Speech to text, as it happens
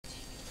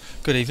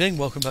Good evening,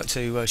 welcome back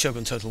to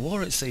Shogun Total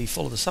War. It's the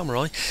Fall of the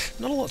Samurai.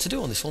 Not a lot to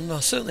do on this one. I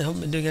certainly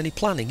haven't been doing any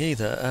planning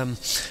either.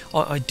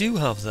 I do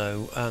have,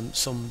 though,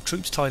 some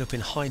troops tied up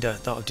in Haida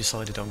that I've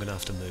decided I'm going to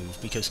have to move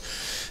because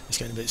it's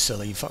getting a bit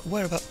silly. In fact,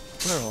 where are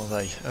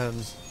they?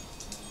 Let's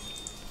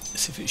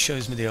see if it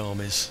shows me the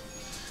armies.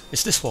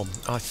 It's this one,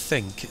 I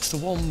think. It's the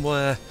one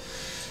where...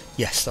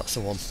 Yes, that's the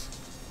one.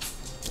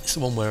 It's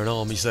the one where an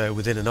army's there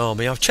within an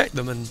army. I've checked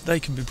them and they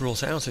can be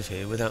brought out of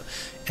here without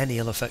any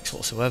ill effects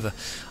whatsoever.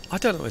 I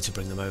don't know where to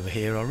bring them over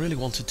here. I really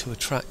wanted to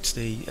attract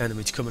the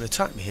enemy to come and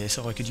attack me here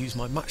so I could use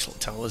my matchlock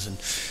towers and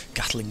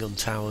Gatling gun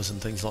towers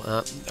and things like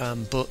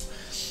that. But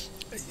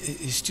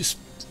it's just...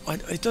 I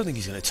don't think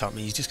he's going to attack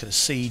me. He's just going to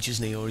siege,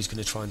 isn't he? Or he's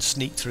going to try and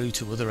sneak through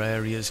to other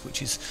areas,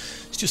 which is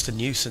it's just a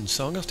nuisance.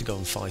 So I'm going to have to go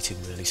and fight him,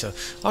 really. So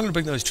I'm going to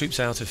bring those troops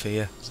out of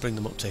here, bring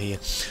them up to here.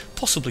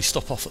 Possibly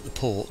stop off at the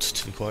port,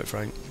 to be quite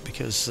frank,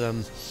 because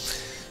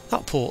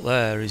that port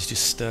there is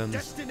just...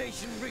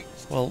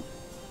 well,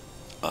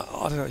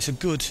 I don't know, it's a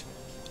good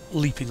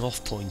leaping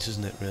off point,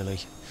 isn't it, really?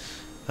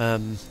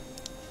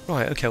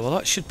 Right, okay, well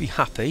that should be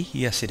happy.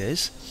 Yes, it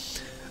is.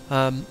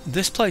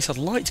 This place, I'd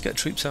like to get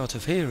troops out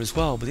of here as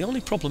well, but the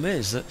only problem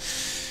is that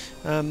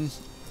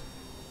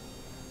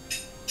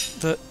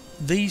that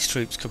these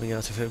troops coming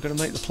out of here are going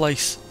to make the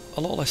place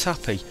a lot less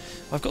happy.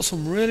 I've got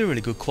some really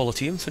good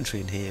quality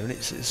infantry in here, and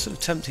it's sort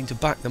of tempting to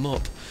back them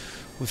up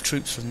with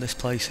troops from this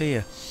place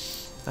here.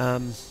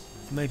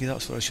 Maybe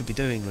that's what I should be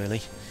doing,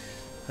 really.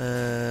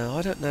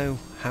 I don't know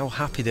how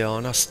happy they are,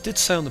 and I did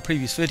say on the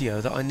previous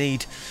video that I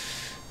need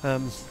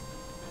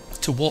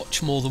to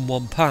watch more than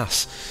one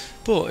pass.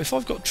 But if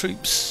I've got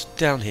troops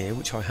down here,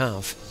 which I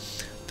have,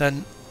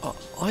 then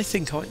I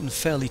think I can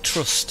fairly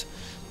trust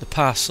the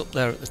pass up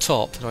there at the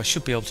top, and I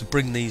should be able to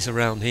bring these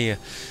around here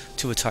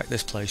to attack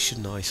this place,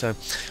 shouldn't I? So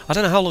I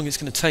don't know how long it's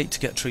going to take to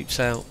get troops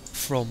out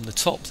from the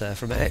top there,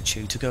 from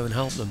Etchu, to go and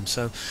help them.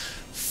 So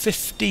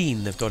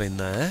 15 they've got in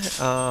there,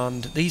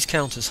 and these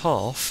count as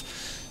half.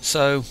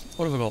 So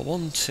what have I got?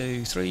 1,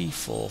 2, 3,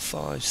 4,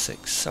 5,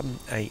 6, 7,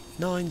 8,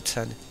 9,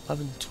 10,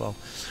 11, 12,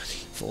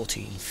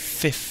 14,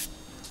 15.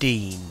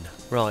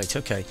 Right,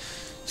 okay.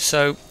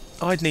 So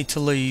I'd need to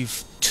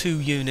leave 2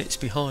 units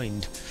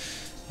behind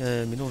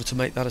in order to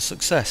make that a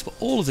success. But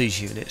all of these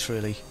units,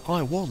 really,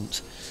 I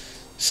want.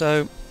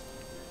 So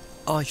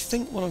I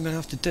think what I'm going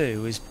to have to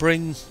do is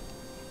bring,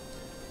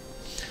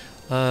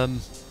 well,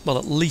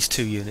 at least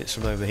 2 units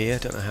from over here.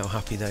 Don't know how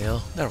happy they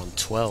are. They're on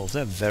 12.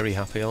 They're very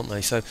happy, aren't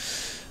they? So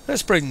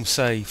let's bring,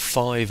 say,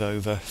 5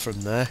 over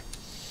from there,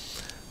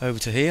 over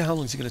to here. How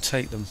long is it going to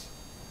take them?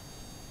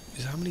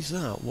 How many is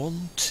that?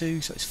 1,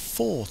 2, so it's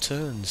 4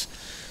 turns.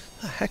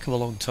 A heck of a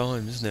long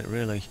time, isn't it,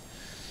 really?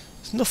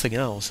 There's nothing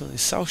else.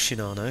 It's South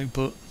Shinano,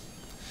 but...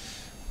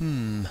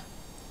 well,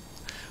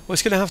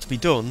 it's going to have to be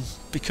done,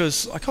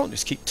 because I can't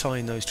just keep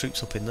tying those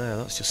troops up in there.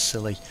 That's just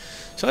silly.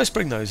 So let's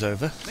bring those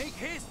over. Make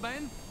haste,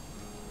 man.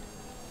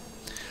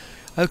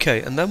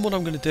 Okay, and then what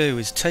I'm going to do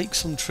is take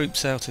some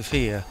troops out of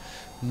here,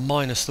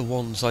 minus the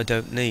ones I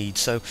don't need.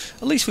 So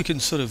at least we can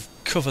sort of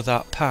cover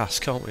that pass,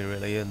 can't we,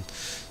 really? And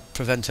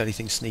prevent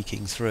anything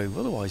sneaking through.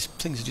 Otherwise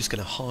things are just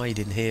going to hide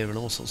in here and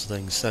all sorts of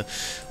things. So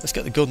let's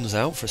get the guns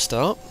out for a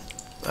start.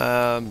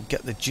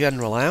 Get the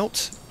general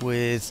out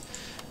with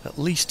at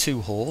least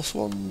 2 horse.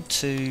 1,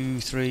 2,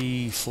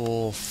 3,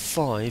 4,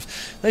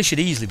 5. They should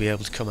easily be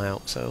able to come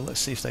out, so let's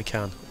see if they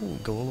can. Ooh,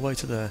 go all the way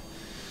to there.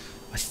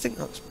 I think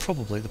that's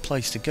probably the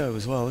place to go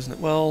as well, isn't it?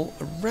 Well,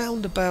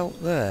 around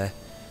about there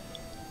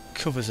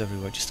covers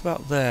everywhere. Just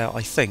about there,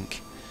 I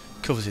think,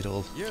 covers it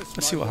all. Yes,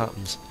 let's see what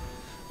happens.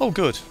 Oh,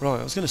 good.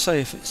 Right, I was going to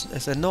say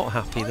if they're not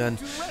happy, then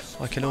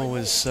I can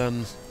always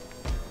send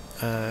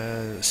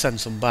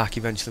some back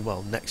eventually.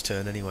 Well, next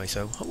turn anyway.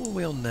 So what are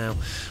we on now?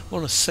 We're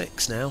on a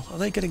 6 now. Are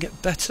they going to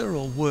get better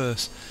or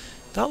worse?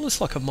 That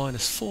looks like a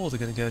 -4 they're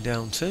going to go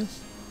down to.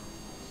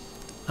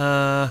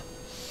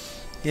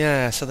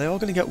 Yeah, so they are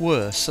going to get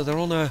worse. So they're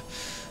on a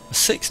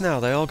 6 now.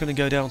 They are going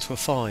to go down to a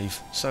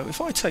 5. So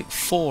if I take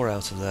 4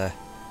 out of there,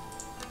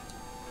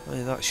 I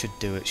mean, that should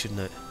do it, shouldn't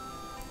it?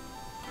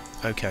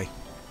 Okay.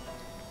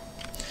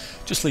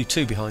 Just leave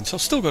 2 behind, so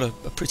I've still got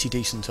a pretty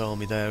decent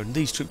army there, and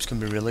these troops can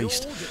be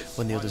released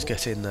when the others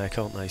get in there,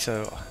 can't they?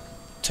 So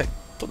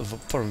put the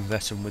foreign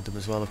veteran with them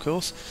as well, of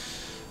course.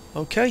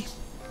 Okay,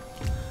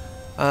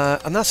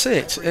 and that's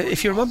it.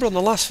 If you remember on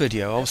the last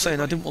video, I was saying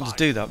I didn't want to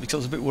do that because I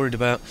was a bit worried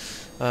about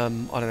I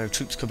don't know,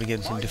 troops coming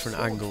in from different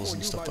angles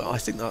and stuff, but I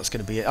think that's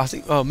going to be it. I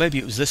think, oh, maybe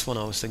it was this one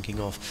I was thinking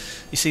of.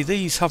 You see,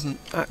 these haven't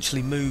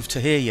actually moved to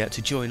here yet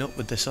to join up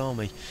with this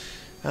army,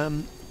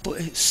 but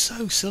it's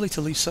so silly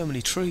to leave so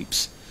many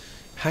troops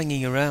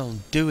hanging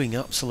around doing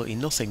absolutely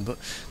nothing. But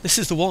this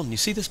is the one. You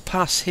see this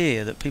pass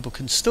here that people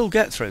can still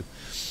get through,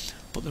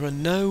 but there are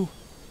no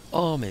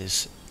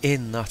armies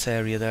in that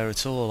area there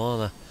at all, are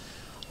there?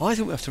 I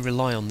think we have to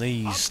rely on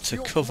these to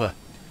cover.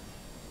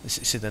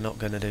 See, they're not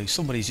going to do.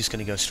 Somebody's just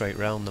going to go straight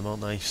round them,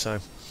 aren't they? So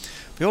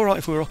it'd be alright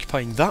if we were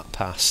occupying that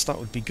pass. That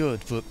would be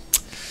good, but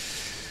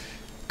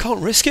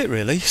can't risk it,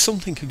 really.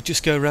 Something could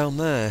just go round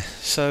there.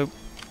 So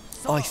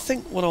I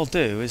think what I'll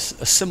do is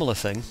a similar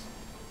thing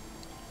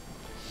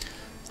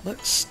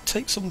let's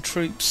take some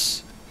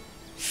troops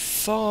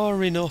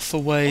far enough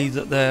away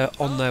that they're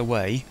on their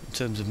way in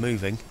terms of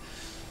moving,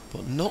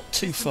 but not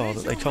too far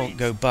that they can't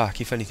go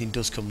back if anything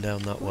does come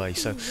down that way.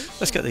 So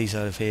let's get these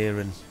out of here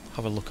and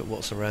have a look at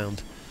what's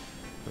around.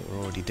 We're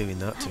already doing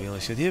that, to be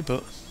honest with you,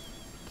 but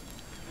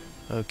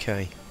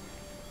okay.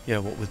 Yeah,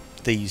 what with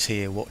these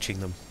here watching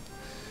them.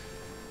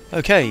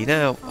 Okay,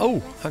 now, oh,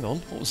 hang on,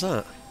 what was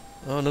that?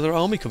 Oh, another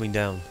army coming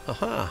down.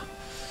 Aha!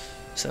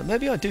 So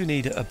maybe I do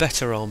need a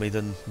better army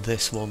than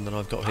this one that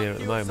I've got here at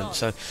the moment.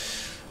 So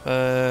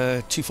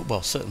 2 foot,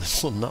 well, certainly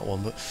more than that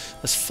one, but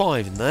there's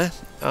 5 in there,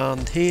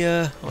 and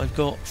here I've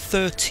got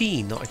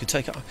 13 that I could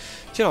take out. Do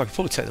you know, I could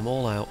probably take them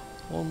all out.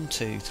 1,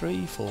 2,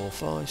 3, 4,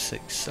 5,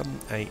 6, 7,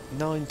 8,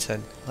 9,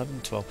 10,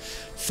 11, 12,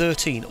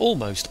 13,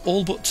 almost,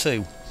 all but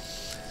 2.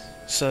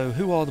 So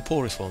who are the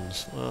poorest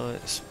ones?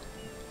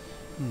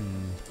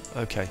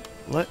 Okay,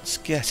 let's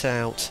get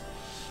out,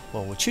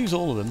 well, we'll choose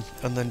all of them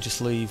and then just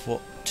leave,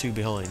 what, 2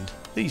 behind?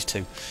 These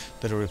 2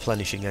 that are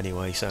replenishing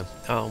anyway, so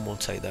we'll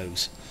take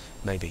those.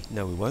 Maybe.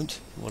 No, we won't.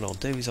 What I'll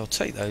do is I'll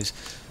take those.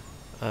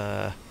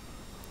 Don't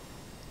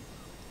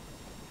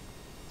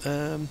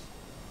know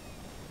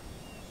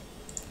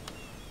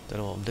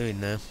what I'm doing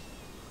now.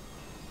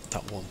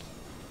 That one.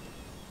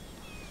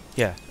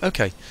 Yeah,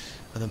 okay.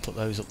 And then put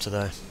those up to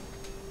there.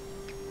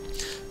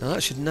 Now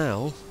that should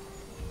now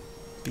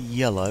be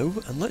yellow,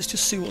 and let's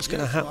just see what's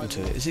going to happen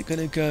to it. Is it going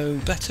to go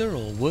better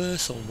or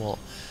worse or what?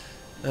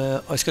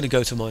 It's going to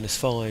go to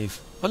 -5.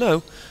 I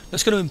know,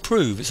 that's going to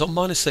improve. It's on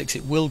 -6,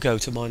 it will go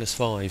to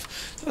 -5.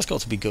 That's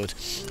got to be good.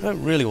 I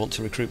don't really want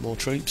to recruit more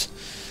troops,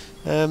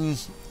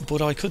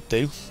 but I could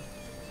do,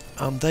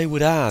 and they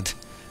would add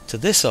to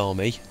this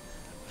army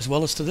as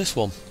well as to this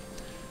one.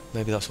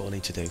 Maybe that's what I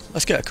need to do.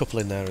 Let's get a couple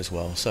in there as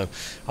well, so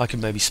I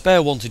can maybe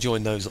spare one to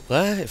join those up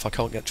there if I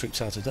can't get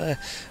troops out of there,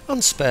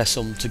 and spare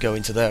some to go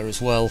into there as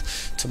well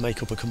to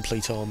make up a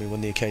complete army when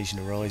the occasion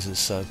arises.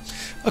 So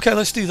okay,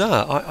 let's do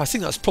that. I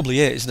think that's probably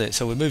it, isn't it?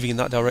 So we're moving in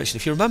that direction.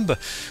 If you remember,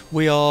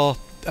 we are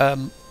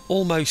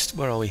almost,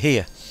 where are we?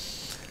 Here.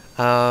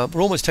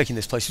 We're almost taking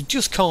this place. We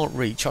just can't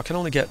reach. I can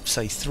only get,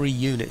 say, 3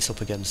 units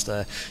up against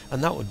there,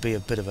 and that would be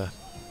a bit of a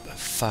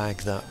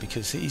fag, that,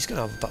 because he's going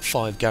to have about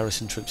 5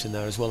 garrison troops in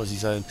there as well as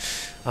his own,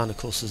 and of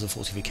course there's a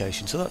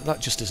fortification, so that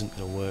just isn't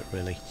going to work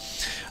really.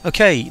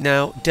 Okay,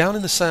 now down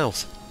in the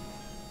south,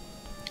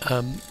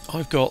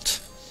 I've got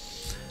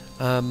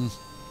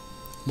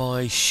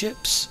my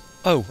ships.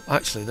 Oh,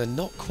 actually they're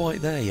not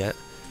quite there yet.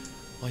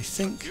 I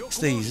think it's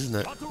these, isn't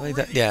it?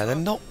 Yeah, they're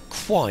not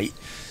quite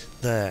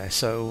there,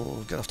 so we're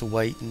going to have to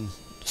wait and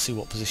see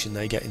what position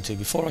they get into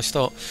before I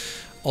start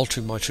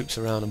altering my troops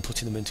around and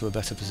putting them into a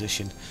better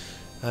position.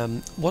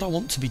 What I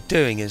want to be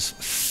doing is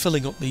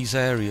filling up these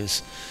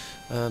areas.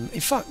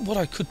 In fact, what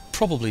I could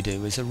probably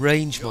do is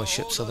arrange my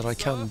ships so that I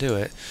can do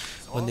it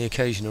when the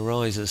occasion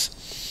arises.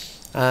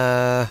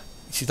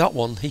 See, that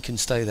one, he can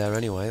stay there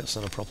anyway, that's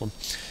not a problem.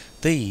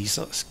 These,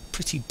 that's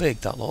pretty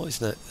big, that lot,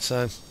 isn't it?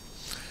 So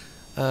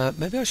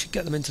maybe I should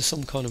get them into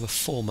some kind of a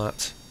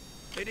format.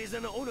 It is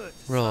an honor.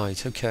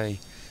 Right, okay.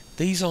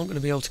 These aren't going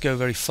to be able to go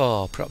very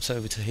far, perhaps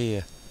over to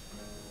here,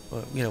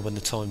 well, you know, when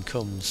the time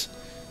comes.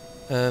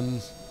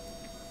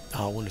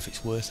 I wonder if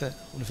it's worth it.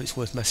 I wonder if it's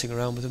worth messing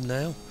around with them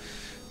now.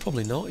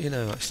 Probably not, you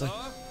know, actually.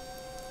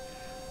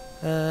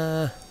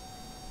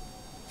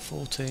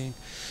 14.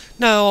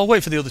 No, I'll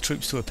wait for the other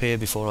troops to appear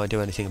before I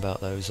do anything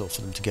about those, or for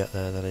them to get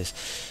there, that is.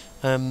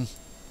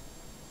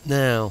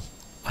 Now,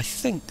 I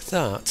think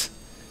that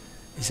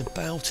is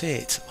about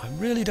it. I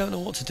really don't know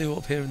what to do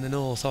up here in the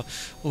north.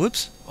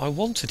 Whoops, I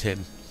wanted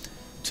him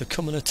to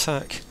come and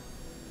attack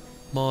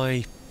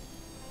my...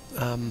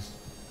 where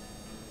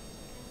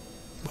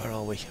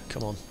are we?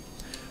 Come on.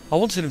 I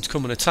wanted him to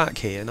come and attack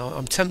here, and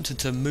I'm tempted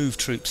to move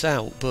troops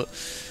out, but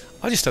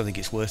I just don't think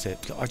it's worth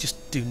it. I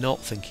just do not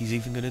think he's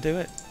even going to do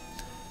it.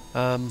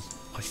 I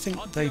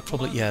think they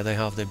probably... yeah, they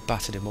have. They've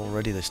battered him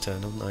already this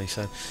turn, haven't they?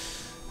 So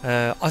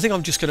I think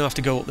I'm just going to have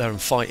to go up there and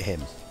fight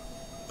him.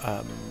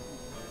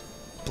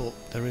 But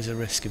there is a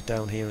risk of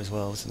down here as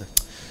well, isn't there?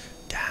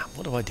 Damn,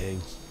 what do I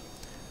do?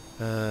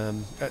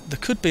 There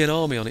could be an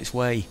army on its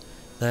way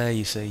there,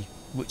 you see,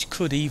 which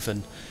could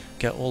even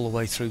get all the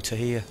way through to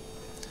here,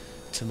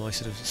 to my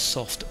sort of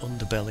soft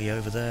underbelly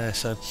over there.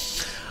 So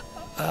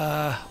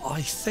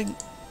I think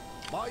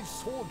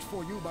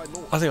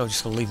I'm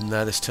just going to leave them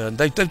there this turn.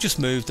 They've just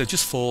moved, they've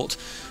just fought,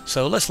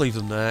 so let's leave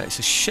them there. It's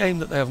a shame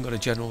that they haven't got a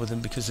general with them,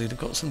 because they've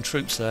got some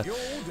troops there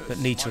that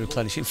need to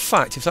replenish. In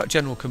fact, if that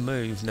general can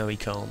move, no, he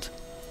can't.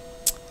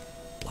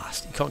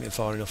 Blast, he can't get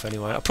far enough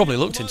anyway. I probably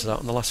looked into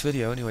that in the last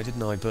video anyway,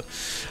 didn't I? But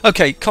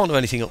okay, can't do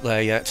anything up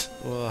there yet.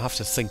 Well, I'll have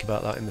to think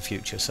about that in the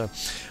future. So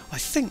I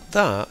think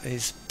that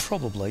is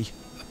probably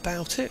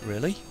about it,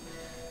 really.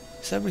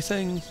 Is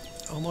everything...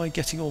 am I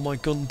getting all my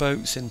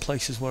gunboats in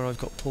places where I've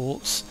got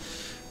ports?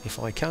 If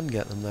I can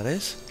get them, that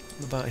is.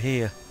 What about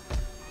here?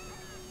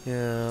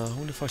 Yeah, I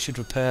wonder if I should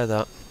repair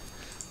that.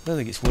 I don't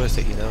think it's worth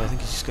it, you know. I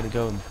think he's just going to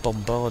go and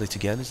bombard it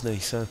again, isn't he?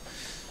 So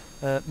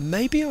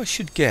maybe I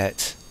should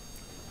get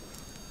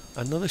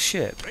Another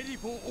ship. Ready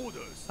for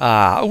orders.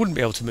 Ah, I wouldn't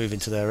be able to move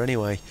into there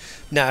anyway.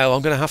 No,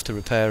 I'm going to have to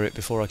repair it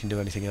before I can do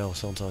anything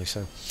else, aren't I?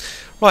 So,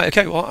 right,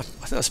 okay, well, I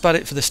think that's about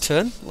it for this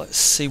turn. Let's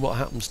see what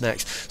happens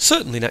next.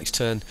 Certainly next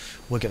turn,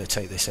 we're going to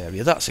take this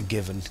area. That's a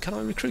given. Can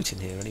I recruit in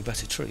here any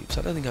better troops?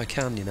 I don't think I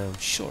can, you know. I'm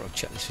sure I've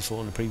checked this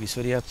before in a previous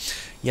video.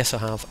 Yes, I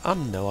have,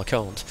 and no, I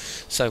can't.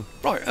 So,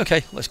 right,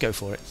 okay, let's go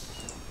for it.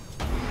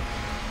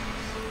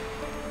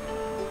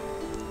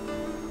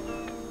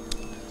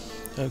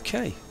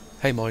 Okay.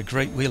 Hey, my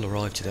great wheel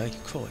arrived today.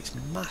 Cool, it's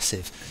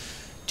massive.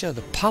 Do you know,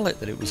 the pallet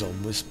that it was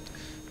on was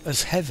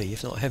as heavy,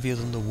 if not heavier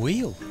than the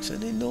wheel. It's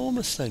an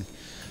enormous thing.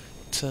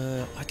 But,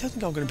 I don't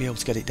think I'm going to be able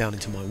to get it down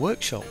into my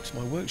workshop, because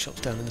my workshop's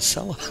down in the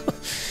cellar.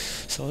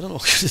 So I don't know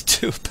what I'm going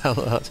to do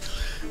about that.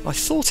 I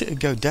thought it would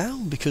go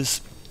down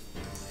because,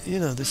 you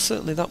know, there's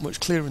certainly that much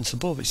clearance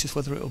above. It's just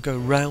whether it'll go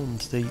round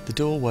the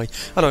doorway.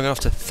 I know I'm going to have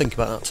to think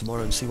about that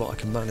tomorrow and see what I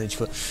can manage,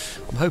 but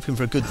I'm hoping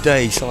for a good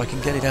day so I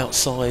can get it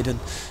outside and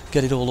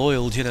get it all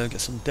oiled, you know,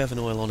 get some Devon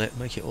oil on it,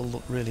 make it all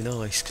look really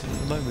nice, because at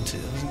the moment it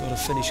hasn't got a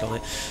finish on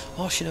it.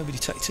 Oh, Shinobi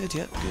detected,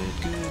 yep,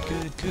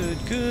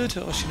 good.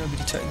 Oh, Shinobi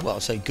detected, well, I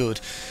say good.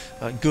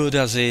 Good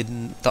as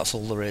in, that's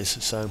all there is,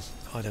 so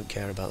I don't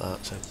care about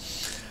that. So,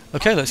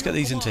 okay, let's get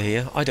these into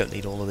here. I don't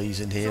need all of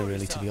these in here,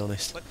 really, to be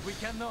honest. But we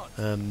cannot.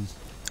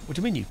 What do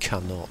you mean you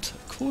cannot?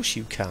 Of course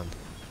you can.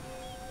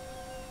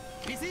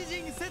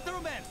 Besieging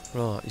settlement.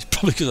 Right, it's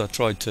probably because I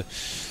tried to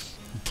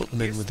put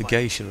them in with the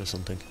geisha or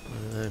something.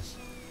 I don't know.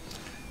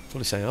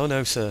 Probably saying, oh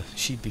no sir,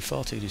 she'd be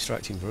far too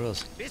distracting for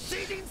us.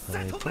 Besieging You're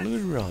settlement.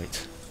 probably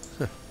right.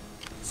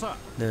 Sir.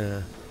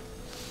 Nah.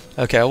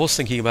 Okay, I was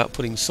thinking about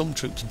putting some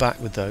troops back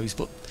with those,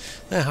 but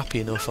they're happy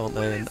enough, aren't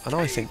they? And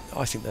I think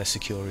they're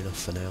secure enough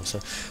for now. So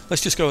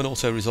let's just go and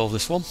auto-resolve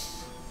this one.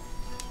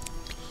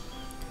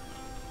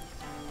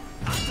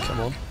 Come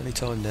on, any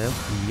time now.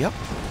 Yep.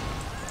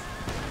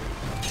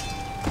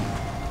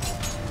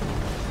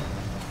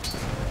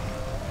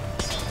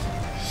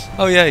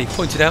 Oh yeah, he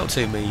pointed out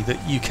to me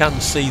that you can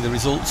see the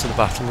results of the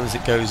battle as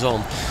it goes on.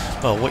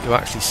 Well, what you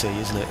actually see,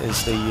 isn't it,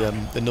 is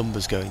the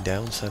numbers going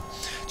down. So,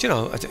 do you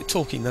know,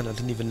 talking then, I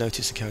didn't even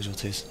notice the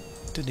casualties.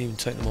 Didn't even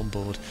take them on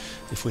board,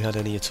 if we had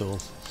any at all.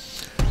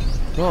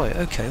 Right,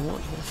 okay,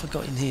 what have I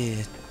got in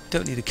here?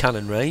 Don't need a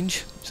cannon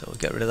range, so I'll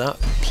get rid of that.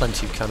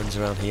 Plenty of cannons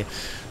around here.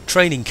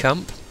 Training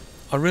camp.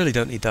 I really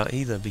don't need that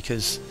either,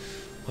 because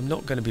I'm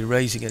not going to be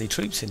raising any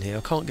troops in here.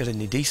 I can't get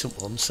any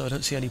decent ones, so I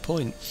don't see any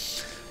point.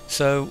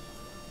 So,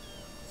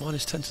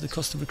 -10 to the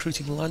cost of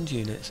recruiting land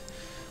units.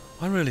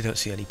 I really don't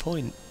see any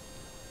point.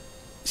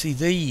 See,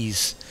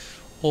 these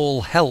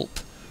all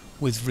help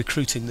with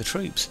recruiting the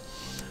troops,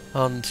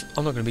 and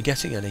I'm not going to be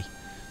getting any,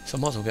 so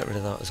I might as well get rid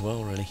of that as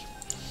well, really.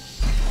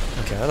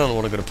 Okay, I don't know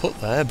what I'm going to put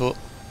there, but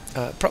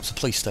perhaps a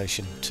police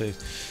station to,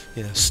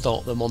 you know,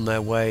 start them on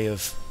their way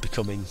of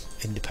becoming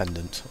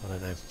independent. I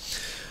don't know.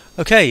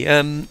 Okay,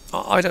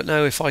 I don't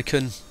know if I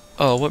can.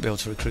 Oh, I won't be able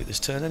to recruit this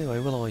turn anyway,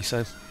 will I?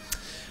 So,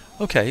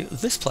 okay,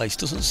 this place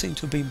doesn't seem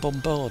to have been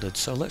bombarded,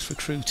 so let's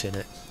recruit in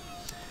it.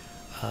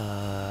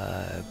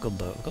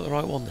 Gunboat. I've got the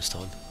right one this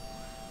time.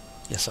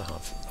 Yes, I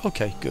have.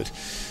 Okay, good.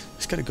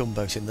 Let's get a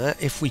gunboat in there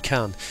if we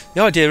can.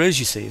 The idea is,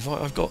 you see, if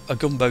I've got a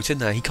gunboat in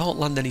there, he can't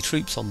land any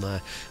troops on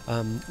there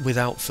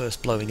without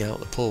first blowing out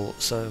the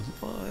port. So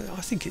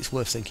I think it's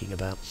worth thinking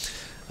about.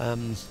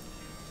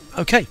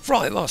 Okay,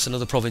 right, well, that's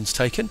another province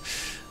taken.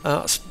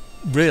 That's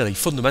really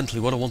fundamentally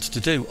what I wanted to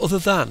do, other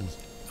than,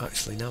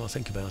 actually, now I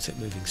think about it,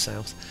 moving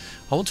south,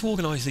 I want to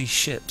organise these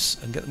ships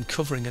and get them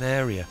covering an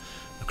area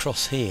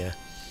across here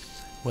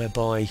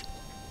whereby...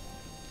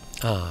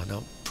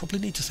 now, probably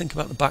need to think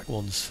about the back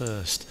ones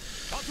first,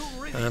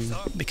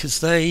 because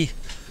they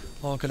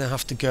are going to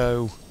have to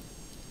go,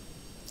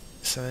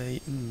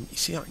 say, you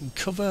see, I can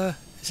cover,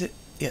 is it?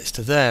 Yeah, it's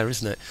to there,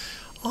 isn't it?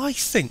 I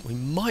think we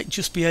might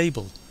just be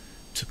able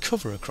to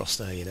cover across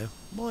there, you know,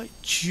 might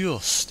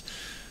just,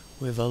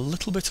 with a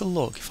little bit of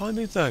luck, if I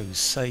move those,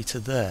 say, to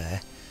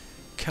there,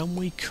 can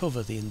we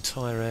cover the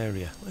entire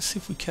area? Let's see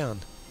if we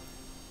can.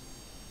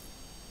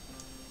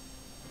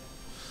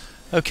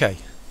 Okay.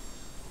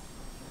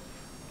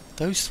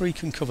 Those three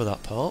can cover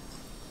that part.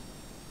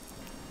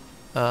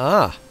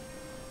 Ah!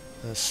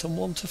 There's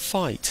someone to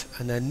fight,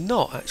 and they're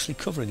not actually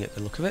covering it,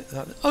 the look of it.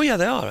 Oh yeah,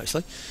 they are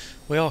actually.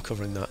 We are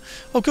covering that.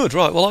 Oh good,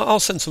 right, well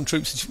I'll send some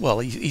troops. Well,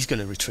 he's going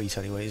to retreat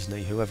anyway, isn't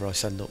he, whoever I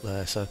send up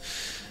there. So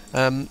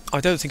I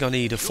don't think I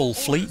need a full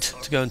fleet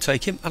to go and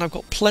take him, and I've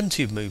got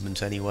plenty of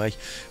movement anyway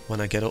when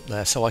I get up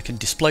there, so I can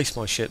displace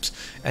my ships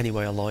any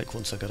way I like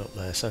once I get up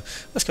there. So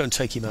let's go and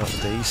take him out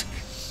of these.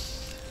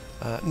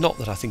 Not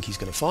that I think he's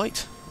going to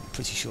fight.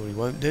 Pretty sure he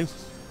won't do.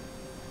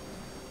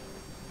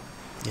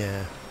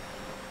 Yeah.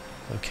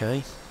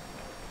 Okay.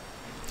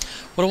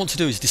 What I want to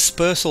do is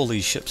disperse all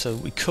these ships so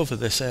we cover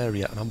this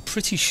area, and I'm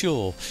pretty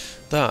sure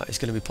that is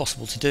going to be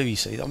possible to do, you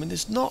see. I mean,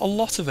 there's not a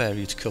lot of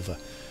area to cover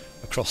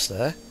across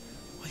there.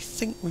 I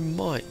think we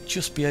might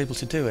just be able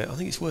to do it. I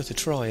think it's worth a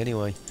try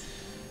anyway.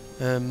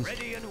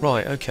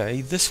 Right,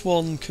 okay. This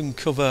one can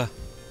cover...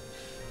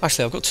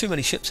 Actually, I've got too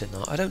many ships in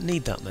that. I don't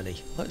need that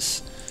many.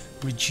 Let's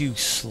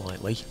reduce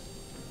slightly.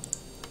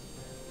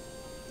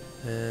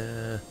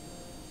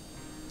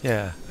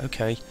 Yeah,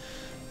 okay.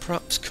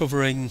 Perhaps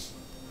covering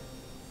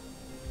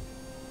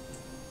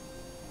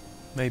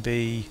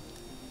maybe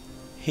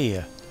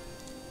here.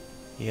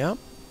 Yeah,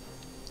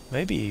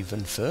 maybe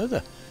even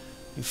further.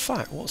 In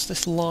fact, what's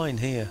this line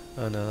here?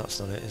 Oh no, that's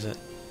not it, is it?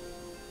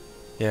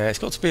 Yeah, it's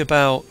got to be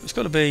about, it's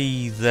got to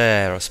be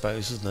there, I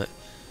suppose, isn't it?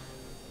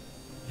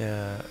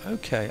 Yeah,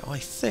 okay, I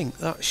think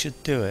that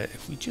should do it.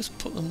 If we just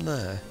put them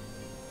there.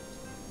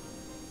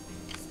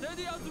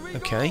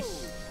 Okay.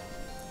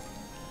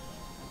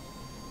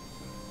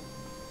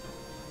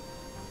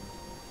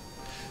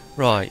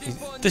 Right,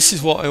 this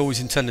is what I always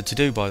intended to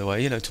do, by the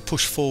way, you know, to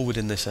push forward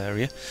in this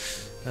area.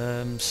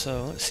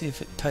 So let's see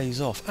if it pays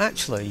off.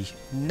 Actually,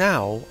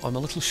 now I'm a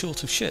little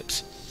short of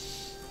ships.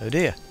 Oh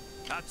dear.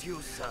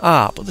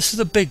 Ah, but this is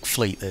a big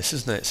fleet, this,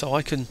 isn't it? So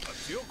I can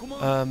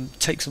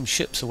take some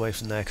ships away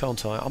from there,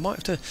 can't I? I might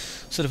have to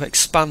sort of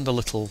expand a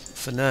little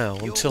for now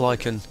until I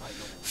can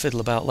fiddle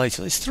about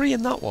later. There's 3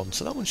 in that one,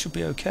 so that one should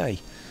be okay.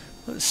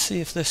 Let's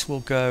see if this will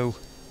go,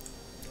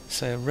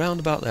 say, around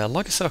about there.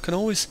 Like I said, I can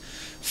always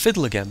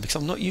fiddle again because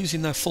I'm not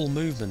using their full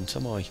movement,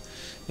 am I?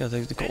 You know,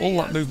 they've got all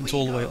that movement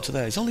all the way up to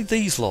there. It's only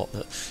these lot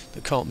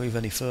that can't move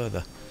any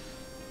further.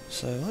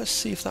 So let's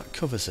see if that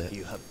covers it.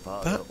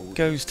 That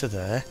goes to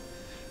there,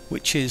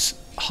 which is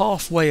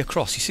halfway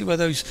across. You see where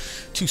those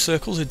 2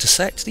 circles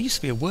intersect? There used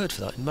to be a word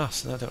for that in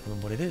maths, and I don't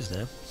remember what it is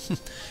now.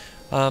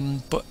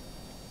 But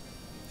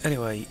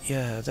anyway,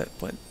 yeah,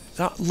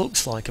 that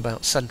looks like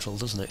about central,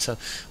 doesn't it? So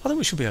I think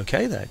we should be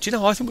okay there. Do you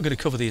know, I think we're going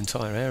to cover the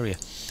entire area.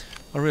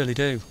 I really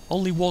do.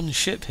 Only 1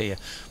 ship here,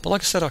 but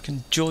like I said, I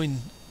can join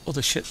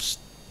other ships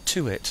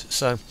to it.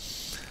 So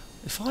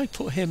if I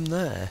put him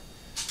there,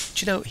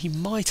 do you know, he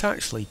might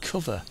actually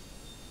cover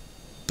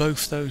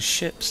both those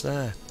ships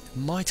there. It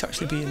might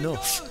actually be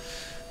enough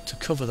to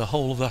cover the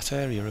whole of that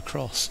area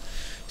across.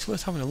 It's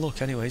worth having a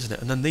look anyway, isn't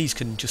it? And then these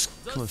can just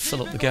come and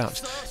fill up the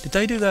gaps. Did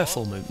they do their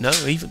full movement? No,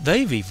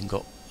 they've even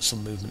got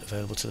some movement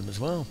available to them as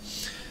well.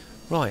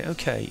 Right,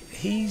 okay,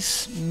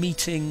 he's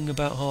meeting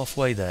about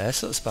halfway there,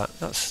 so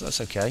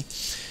that's okay.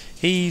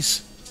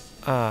 He's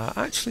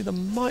actually, there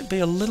might be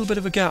a little bit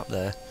of a gap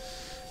there,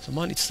 so I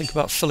might need to think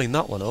about filling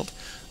that one up.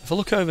 If I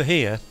look over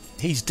here,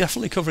 he's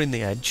definitely covering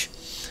the edge,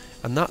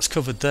 and that's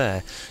covered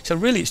there. So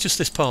really it's just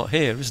this part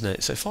here, isn't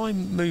it? So if I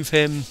move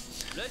him,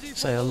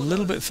 say, a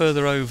little bit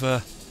further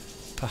over,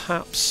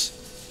 perhaps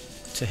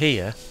to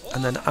here,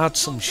 and then add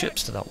some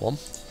ships to that one.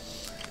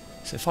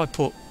 So if I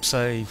put,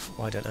 say,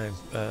 I don't know,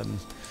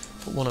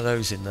 put one of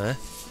those in there,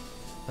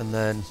 and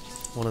then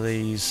one of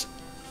these,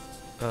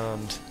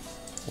 and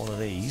one of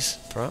these,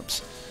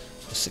 perhaps,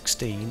 for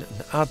 16,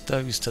 and add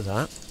those to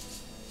that.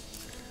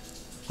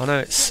 I know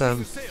it's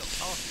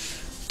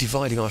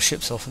dividing our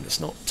ships off and it's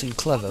not too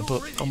clever,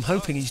 but I'm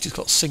hoping he's just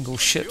got single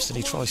ships that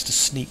he tries to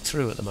sneak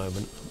through at the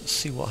moment. Let's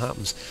see what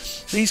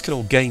happens. These can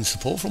all gain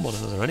support from one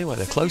another anyway,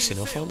 they're close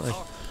enough, aren't they?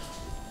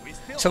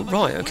 So,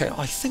 right, okay,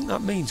 I think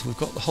that means we've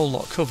got the whole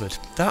lot covered.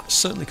 That's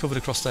certainly covered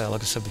across there,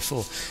 like I said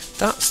before.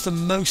 That's the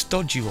most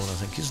dodgy one, I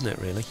think, isn't it,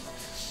 really?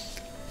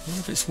 I wonder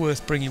if it's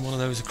worth bringing one of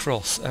those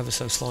across ever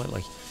so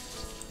slightly.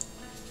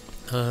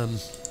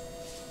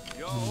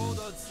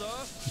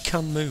 He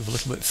can move a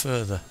little bit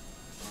further.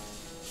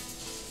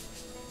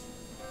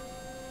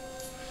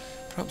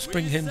 Perhaps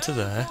bring him to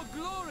there.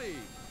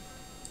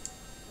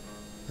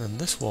 And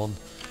this one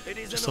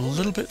just a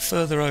little bit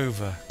further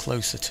over,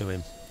 closer to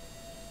him.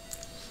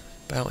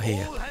 About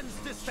here.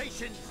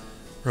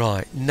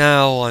 Right,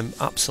 now I'm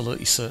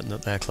absolutely certain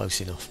that they're close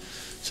enough.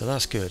 So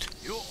that's good.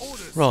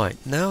 Right,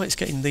 now it's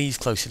getting these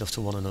close enough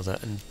to one another,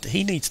 and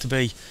he needs to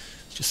be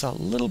just a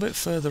little bit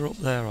further up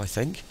there, I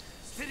think,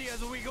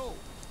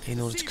 in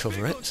order to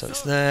cover it. So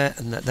it's there,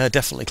 and they're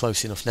definitely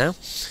close enough now.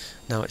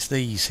 Now it's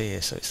these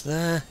here, so it's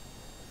there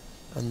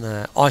and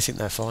there. I think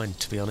they're fine,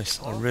 to be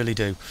honest, I really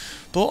do.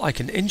 But I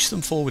can inch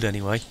them forward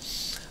anyway,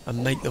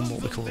 and make them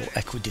what we call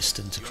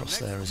equidistant across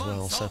there as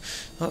well. So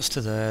that's to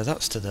there,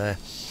 that's to there,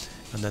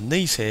 and then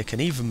these here can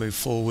even move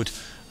forward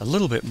a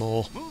little bit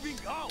more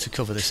to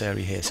cover this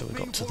area here. So we've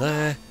got to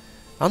there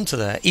and to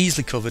there,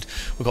 easily covered.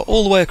 We've got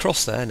all the way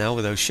across there now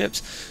with those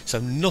ships, so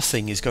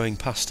nothing is going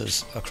past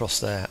us across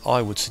there,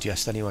 I would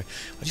suggest anyway.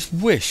 I just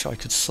wish I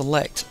could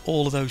select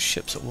all of those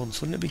ships at once,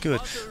 wouldn't it be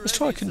good? Let's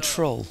try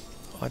control.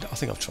 I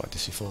think I've tried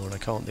this before and I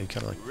can't do,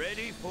 can I?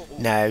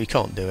 No, you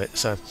can't do it,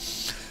 so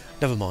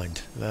never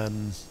mind.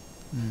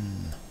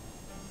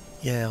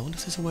 Yeah, I wonder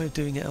if there's a way of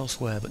doing it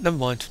elsewhere, but never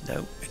mind.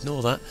 No,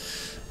 ignore that.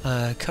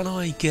 Can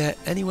I get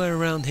anywhere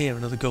around here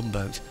another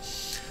gunboat?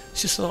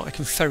 It's just so that I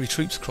can ferry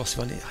troops across if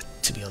I need.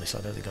 To be honest,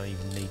 I don't think I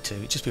even need to.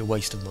 It'd just be a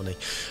waste of money.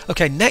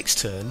 Okay, next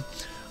turn,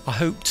 I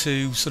hope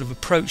to sort of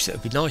approach it.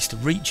 It'd be nice to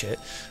reach it.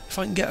 If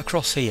I can get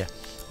across here,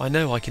 I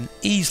know I can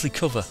easily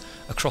cover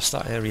across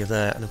that area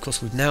there, and of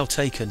course we've now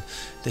taken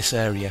this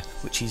area,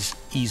 which is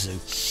Izu.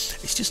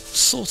 It's just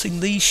sorting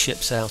these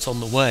ships out on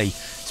the way.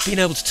 It's being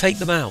able to take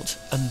them out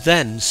and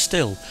then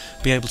still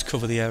be able to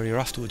cover the area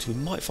afterwards. We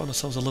might find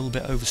ourselves a little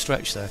bit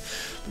overstretched there.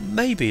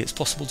 Maybe it's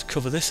possible to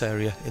cover this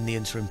area in the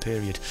interim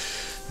period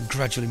and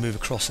gradually move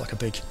across like a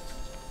big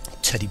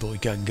teddy boy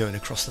gang going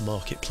across the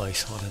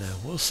marketplace. I don't know,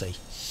 we'll see.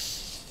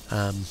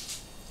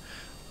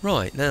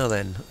 Right, now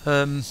then,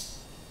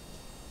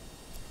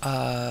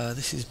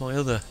 this is my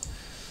other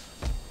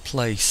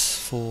place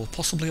for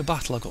possibly a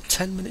battle. I've got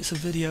 10 minutes of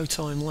video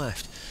time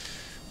left.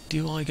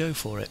 Do I go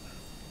for it?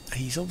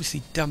 He's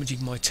obviously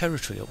damaging my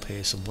territory up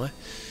here somewhere.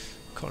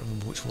 Can't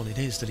remember which one it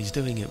is that he's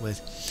doing it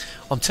with.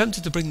 I'm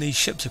tempted to bring these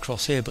ships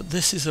across here, but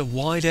this is a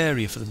wide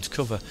area for them to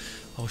cover.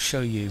 I'll show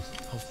you.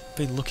 I've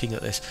been looking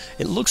at this.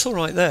 It looks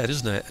alright there,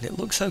 doesn't it? And it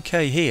looks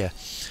okay here.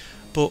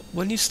 But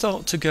when you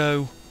start to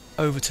go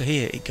over to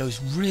here, it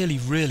goes really,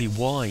 really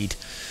wide.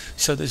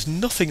 So there's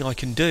nothing I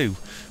can do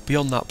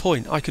beyond that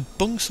point. I could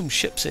bung some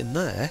ships in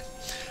there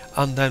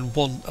and then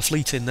a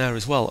fleet in there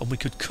as well, and we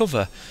could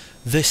cover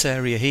this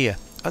area here.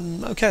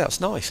 And okay,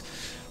 that's nice,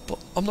 but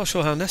I'm not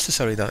sure how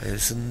necessary that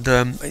is. And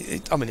I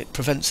mean, it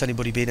prevents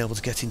anybody being able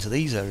to get into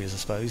these areas, I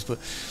suppose, but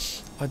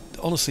I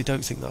honestly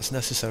don't think that's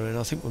necessary, and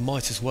I think we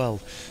might as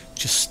well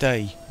just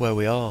stay where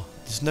we are.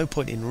 There's no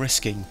point in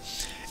risking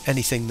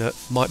anything that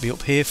might be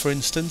up here, for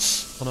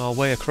instance, on our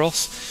way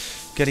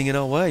across, getting in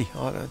our way.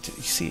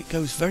 You see, it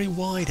goes very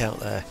wide out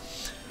there.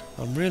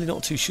 I'm really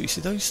not too sure. You see,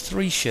 those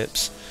three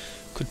ships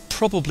could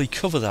probably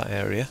cover that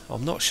area.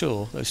 I'm not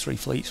sure, those three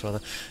fleets rather,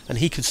 and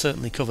he could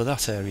certainly cover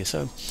that area,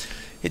 so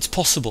it's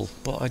possible,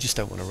 but I just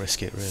don't want to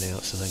risk it, really.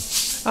 That's the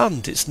thing.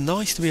 And it's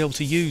nice to be able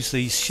to use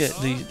these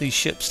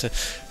ships to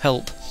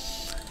help,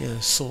 you know,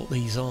 sort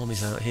these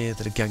armies out here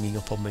that are ganging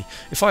up on me.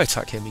 If I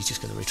attack him, he's just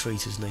going to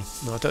retreat, isn't he?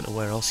 No, I don't know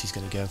where else he's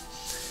going to go.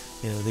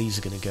 You know, these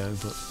are going to go,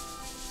 but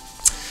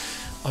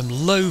I'm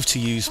loath to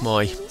use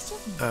my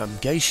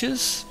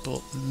geishas,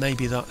 but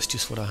maybe that's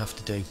just what I have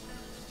to do.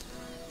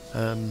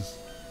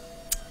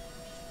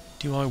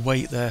 Do I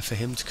wait there for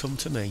him to come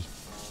to me?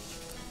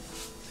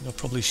 I think I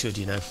probably should,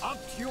 you know.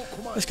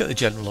 Let's get the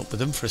general up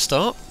with him for a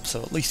start,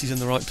 so at least he's in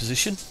the right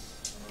position.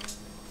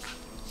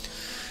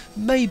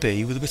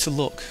 Maybe, with a bit of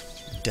luck,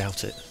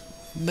 doubt it,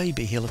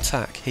 maybe he'll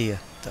attack here.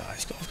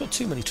 I've got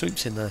too many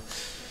troops in there.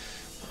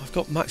 I've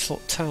got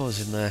matchlock towers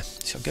in there,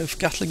 so I'll go for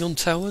Gatling on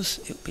towers.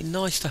 It would be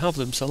nice to have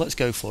them, so let's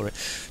go for it.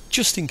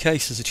 Just in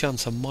case there's a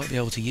chance I might be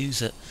able to use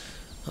it.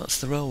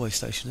 That's the railway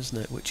station, isn't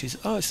it? Which is...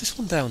 oh, it's this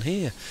one down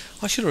here.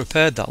 I should have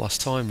repaired that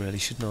last time, really,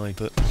 shouldn't I?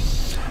 But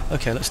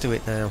okay, let's do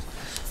it now.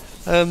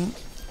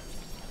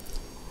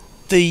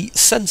 The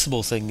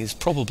sensible thing is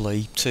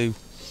probably to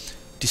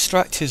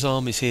distract his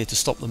armies here to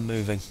stop them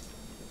moving,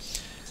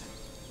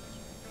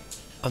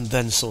 and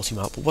then sort him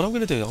out. But what I'm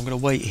going to do, I'm going to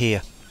wait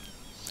here.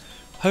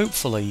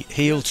 Hopefully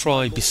he'll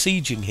try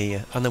besieging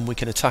here, and then we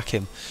can attack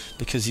him,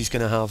 because he's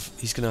going to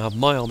have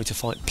my army to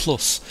fight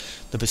plus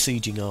the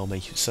besieging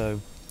army. So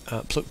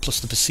plus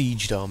the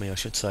besieged army, I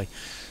should say.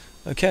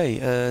 Okay,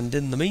 and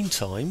in the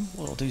meantime,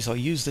 what I'll do is I'll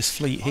use this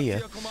fleet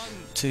here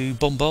to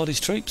bombard his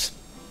troops.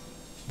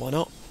 Why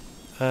not?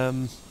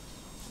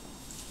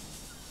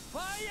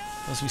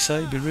 As we say,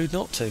 it'd be rude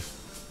not to.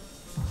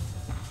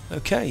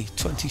 Okay,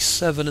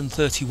 27 and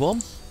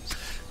 31.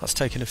 That's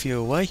taken a few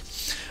away.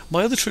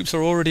 My other troops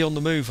are already on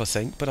the move, I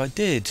think, but I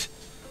did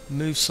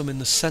move some in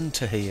the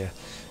centre here,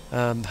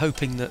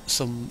 hoping that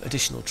some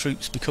additional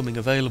troops becoming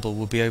available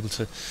will be able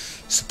to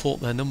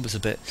support their numbers a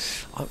bit.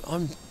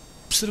 I'm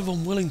sort of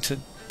unwilling to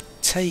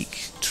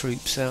take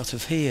troops out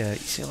of here. You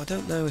see, I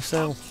don't know if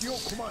they'll...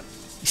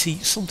 You see,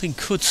 something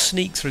could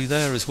sneak through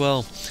there as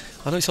well.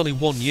 I know it's only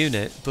one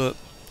unit, but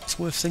it's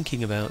worth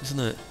thinking about, isn't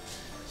it?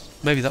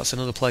 Maybe that's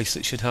another place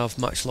that should have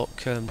matchlock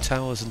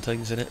towers and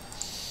things in it.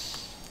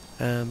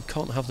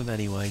 Can't have them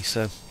anyway,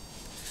 so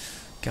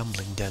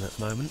gambling den at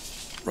the moment.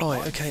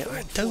 Right, okay,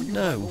 I don't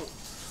know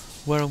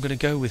where I'm going to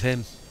go with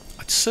him.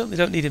 I certainly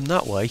don't need him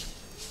that way.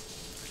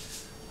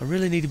 I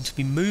really need him to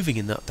be moving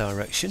in that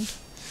direction.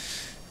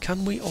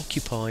 Can we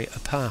occupy a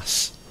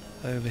pass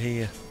over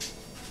here?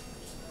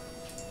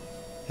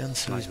 The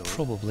answer is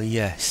probably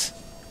yes.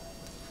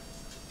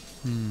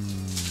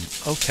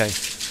 Okay.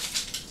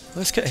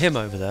 Let's get him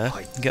over there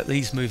and get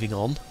these moving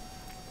on.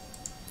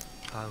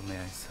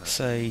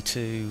 Say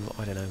to,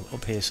 I don't know,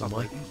 up here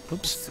somewhere.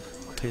 Oops,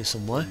 up here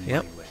somewhere,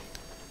 yep.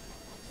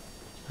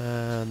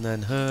 And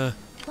then her,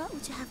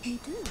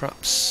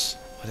 perhaps,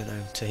 I don't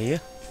know, to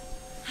here.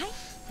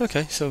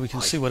 Okay, so we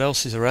can see what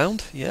else is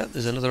around. Yeah,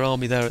 there's another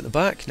army there at the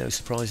back, no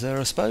surprise there,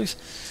 I suppose.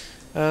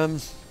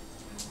 And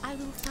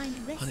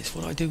it's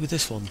what I do with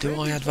this one. Do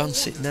I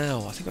advance it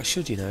now? I think I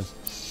should, you know.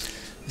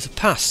 There's a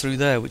pass through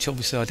there, which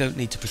obviously I don't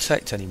need to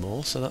protect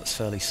anymore, so that's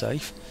fairly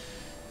safe.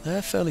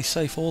 They're fairly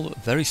safe,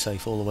 very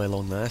safe all the way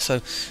along there,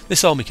 so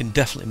this army can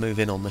definitely move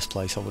in on this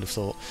place, I would have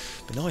thought.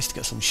 It'd be nice to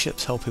get some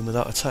ships helping with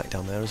that attack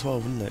down there as well,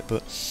 wouldn't it?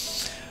 But,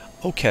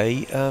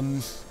 okay,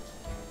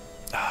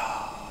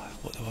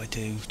 what do I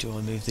do? Do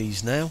I move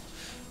these now,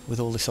 with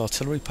all this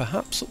artillery?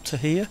 Perhaps up to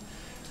here?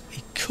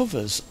 he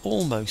covers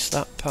almost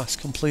that pass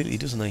completely,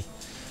 doesn't he?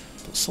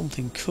 But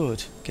something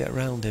could get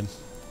around him.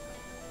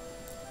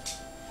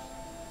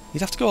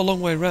 He'd have to go a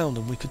long way round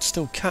and we could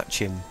still catch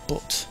him,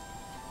 but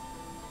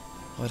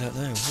I don't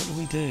know. What do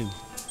we do?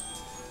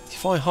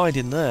 If I hide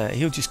in there,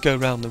 he'll just go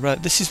round the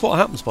road. This is what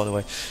happens, by the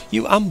way.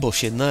 You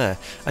ambush in there,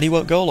 and he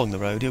won't go along the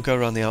road, he'll go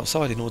around the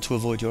outside in order to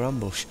avoid your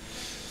ambush.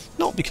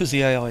 Not because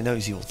the AI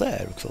knows you're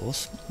there, of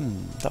course.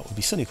 That would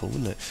be cynical,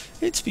 wouldn't it?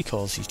 It's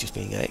because he's just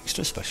being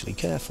extra specially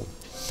careful.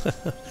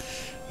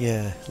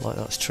 Yeah, like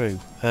that's true.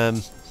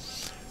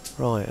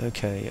 Right,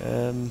 okay.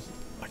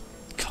 I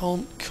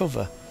can't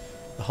cover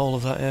the whole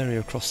of that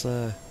area across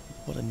there.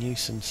 What a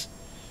nuisance.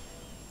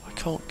 I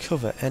can't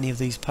cover any of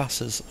these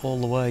passes all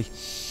the way.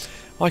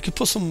 I could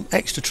put some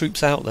extra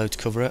troops out though to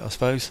cover it, I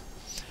suppose.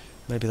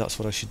 Maybe that's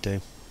what I should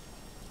do.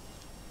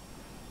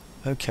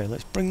 Okay,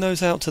 let's bring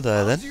those out to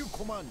there then.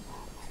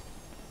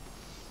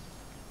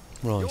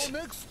 Right.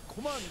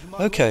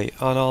 Okay,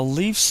 and I'll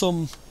leave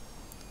some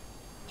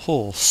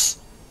horse,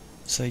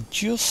 say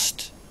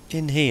just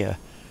in here,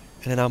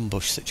 in an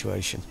ambush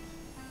situation.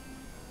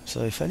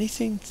 So if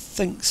anything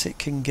thinks it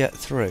can get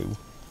through,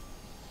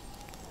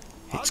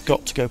 it's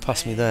got to go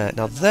past me there.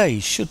 Now they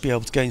should be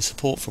able to gain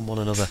support from one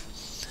another.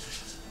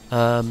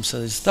 So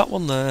there's that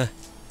one there,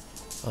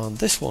 and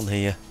this one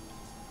here,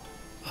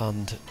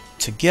 and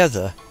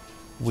together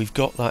we've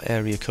got that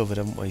area covered,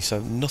 haven't we? So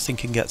nothing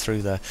can get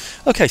through there.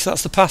 Okay, so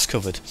that's the pass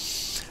covered.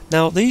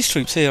 Now these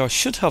troops here, I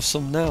should have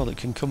some now that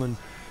can come and...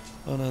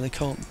 Oh no, they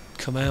can't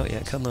come out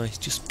yet, can they? It's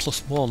just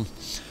 +1.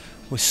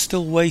 We're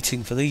still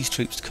waiting for these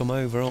troops to come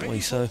over, aren't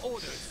we? So,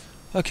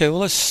 okay, well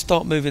let's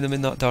start moving them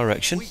in that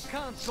direction.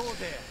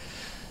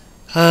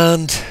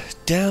 And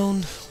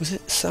down, was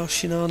it South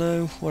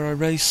Shinano where I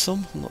raised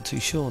some? I'm not too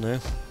sure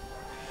now.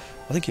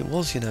 I think it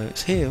was, you know,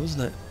 it's here,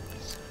 wasn't it?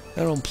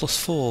 They're on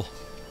 +4.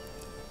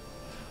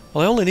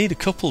 Well, I only need a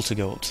couple to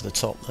go up to the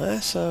top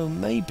there, so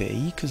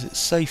maybe, because it's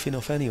safe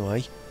enough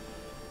anyway,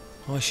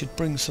 I should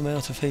bring some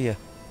out of here.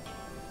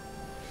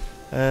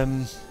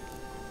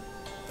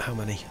 How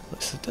many?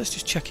 Let's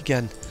just check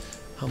again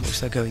how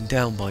much they're going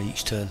down by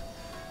each turn.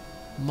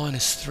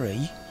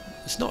 -3.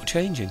 It's not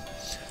changing.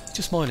 It's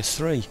just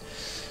 -3.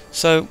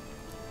 So,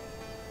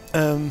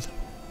 I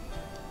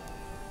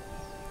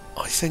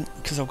think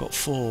because I've got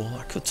 4,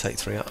 I could take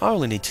 3 out. I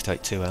only need to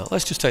take 2 out.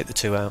 Let's just take the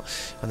 2 out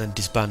and then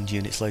disband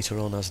units later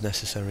on as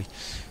necessary.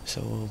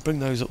 So we'll bring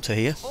those up to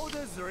here.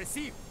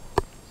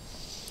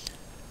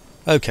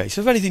 Okay,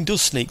 so if anything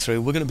does sneak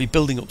through, we're going to be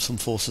building up some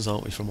forces,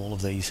 aren't we, from all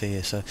of these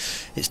here. So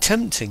it's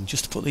tempting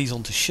just to put these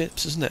onto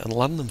ships, isn't it, and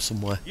land them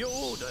somewhere.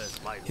 You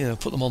know,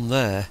 put them on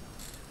there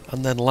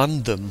and then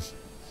land them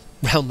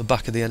round the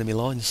back of the enemy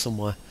lines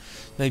somewhere.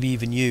 Maybe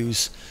even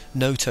use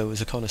Noto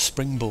as a kind of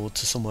springboard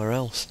to somewhere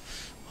else.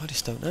 I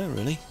just don't know,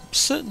 really.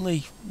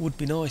 Certainly would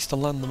be nice to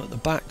land them at the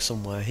back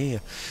somewhere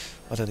here.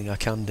 I don't think I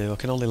can do. I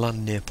can only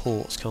land near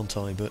ports, can't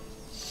I? But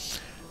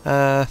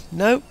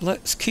no,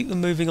 let's keep them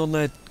moving on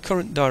their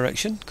current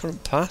direction,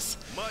 current path,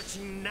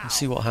 and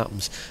see what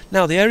happens.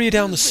 Now, the area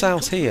down the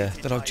south here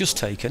that I've just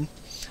taken...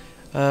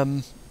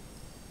 no,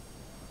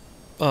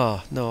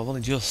 I've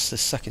only just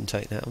this second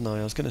take now. No,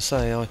 I was going to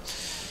say I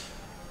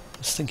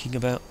was thinking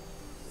about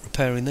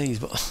repairing these,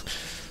 but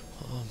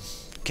I'm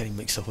getting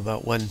mixed up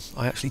about when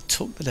I actually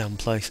took the damn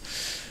place.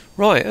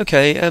 Right,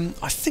 okay,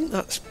 I think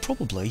that's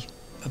probably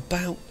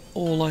about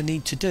all I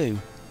need to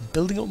do.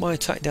 Building up my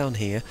attack down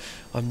here,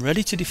 I'm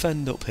ready to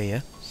defend up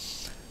here,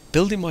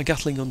 building my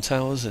Gatling gun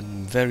towers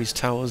and various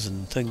towers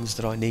and things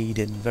that I need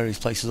in various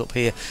places up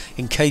here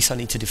in case I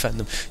need to defend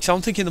them. So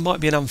I'm thinking there might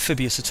be an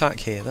amphibious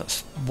attack here.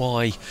 That's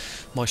why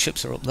my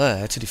ships are up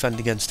there, to defend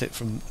against it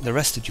from the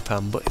rest of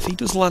Japan. But if he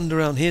does land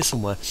around here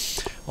somewhere,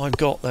 I've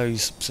got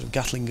those sort of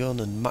Gatling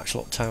gun and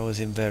matchlock towers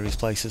in various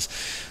places.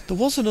 There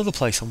was another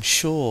place, I'm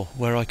sure,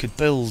 where I could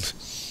build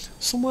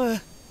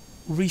somewhere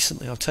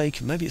recently I've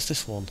taken. Maybe it's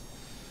this one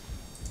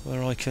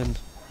where I can...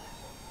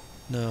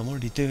 No, I'm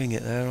already doing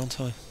it there,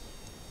 aren't I?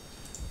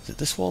 Is it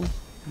this one?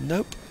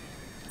 Nope.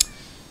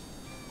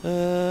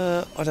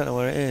 I don't know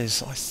where it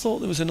is. I thought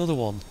there was another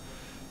one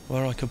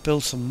where I could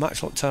build some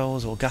matchlock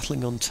towers or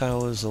Gatling gun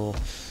towers or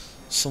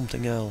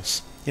something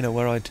else. You know,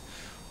 where I'd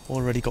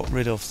already got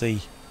rid of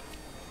the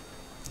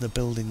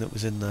building that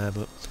was in there,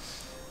 but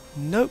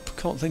nope,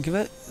 can't think of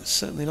it. It's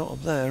certainly not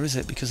up there, is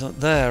it? Because up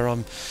there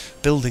I'm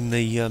building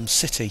the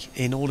city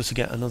in order to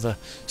get another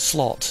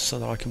slot so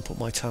that I can put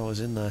my towers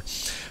in there.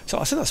 So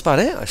I think that's about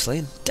it, actually.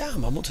 And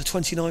damn, I'm up to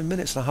 29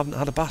 minutes and I haven't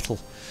had a battle.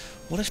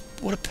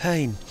 What a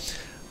pain.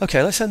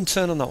 Okay, let's end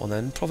turn on that one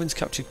then. Province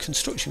captured,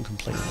 construction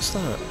complete. What's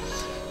that?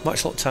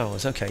 Matchlock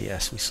towers. Okay,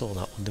 yes, we saw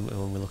that one, didn't we,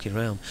 when we were looking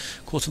around.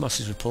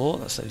 Quartermaster's report.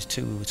 That's those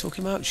two we were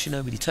talking about.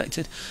 Shinobi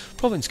detected.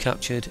 Province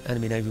captured.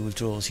 Enemy navy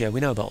withdrawals. Yeah,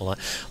 we know about all that.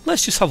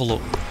 Let's just have a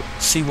look.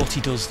 See what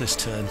he does this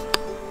turn.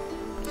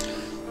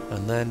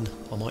 And then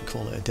I might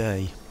call it a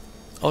day.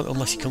 Oh,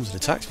 unless he comes and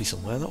attacks me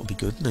somewhere. That would be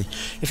good, wouldn't he?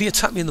 If he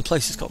attacked me in the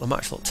place that's got the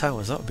matchlock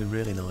towers, that would be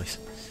really nice.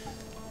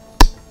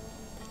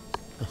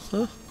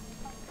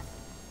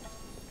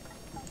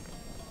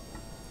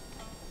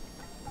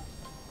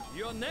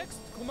 Your next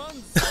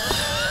command.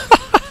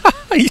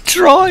 He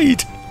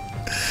tried!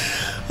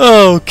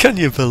 Oh, can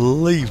you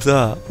believe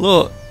that?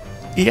 Look,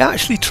 he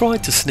actually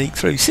tried to sneak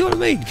through. See what I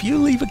mean? If you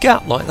leave a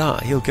gap like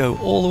that, he'll go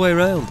all the way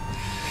around.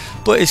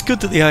 But it's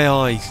good that the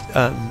AI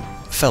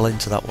fell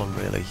into that one,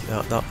 really.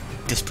 That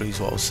disproves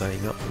what I was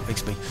saying. That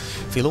makes me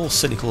feel all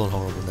cynical and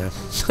horrible now.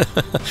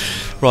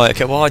 Right,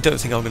 okay, well, I don't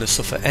think I'm going to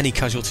suffer any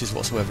casualties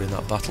whatsoever in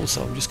that battle,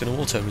 so I'm just going to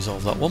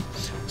auto-resolve that one.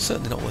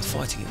 Certainly not worth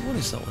fighting it. What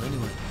is that one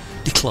anyway?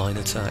 Decline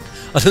attack.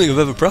 I don't think I've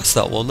ever pressed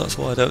that one, that's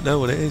why I don't know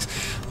what it is.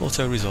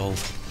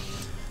 Auto-resolve.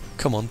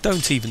 Come on,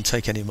 don't even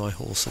take any of my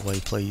horse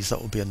away, please.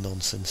 That would be a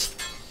nonsense.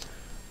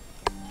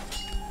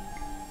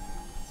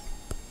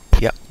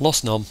 Yep,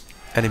 lost none.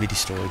 Enemy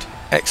destroyed.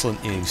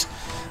 Excellent news.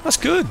 That's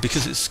good,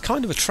 because it's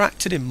kind of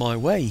attracted him my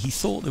way. He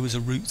thought there was a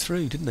route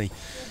through, didn't he?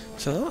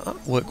 So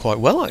that worked quite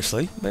well,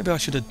 actually. Maybe I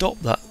should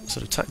adopt that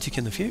sort of tactic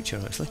in the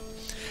future, actually.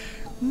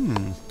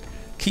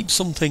 Keep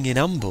something in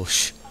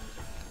ambush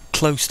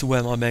close to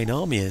where my main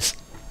army is.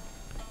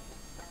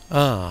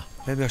 Ah,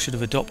 maybe I should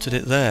have adopted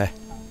it there.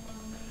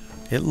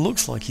 It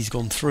looks like he's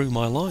gone through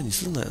my lines,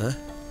 doesn't it, there?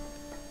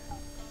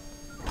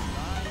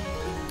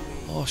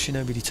 Oh,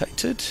 shinobi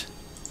detected.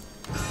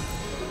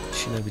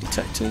 Shinobi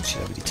detected,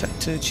 shinobi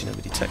detected,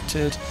 shinobi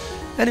detected.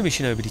 Enemy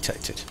shinobi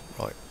detected.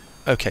 Right,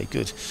 okay,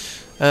 good.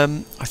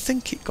 I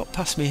think it got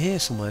past me here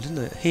somewhere, didn't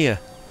it? Here.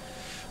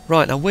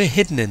 Right, now we're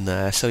hidden in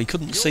there, so he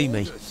couldn't see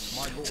me.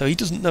 So he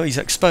doesn't know he's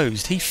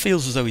exposed. He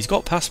feels as though he's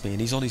got past me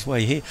and he's on his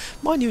way here.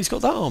 Mind you, he's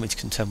got that army to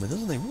contend with,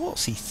 hasn't he?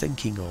 What's he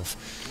thinking of?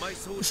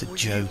 It's a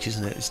joke,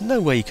 isn't it? There's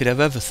no way he could have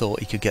ever thought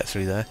he could get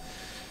through there.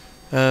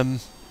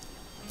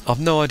 I've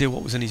no idea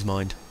what was in his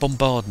mind.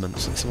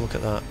 Bombardments, let's have a look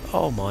at that.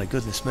 Oh my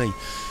goodness me.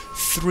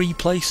 3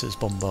 places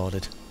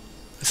bombarded.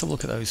 Let's have a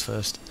look at those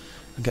first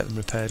and get them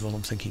repaired while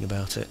I'm thinking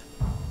about it.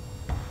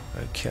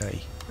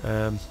 Okay.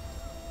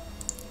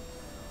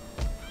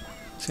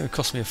 It's going to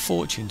cost me a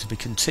fortune to be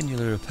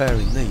continually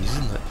repairing these,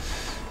 isn't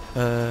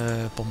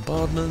it?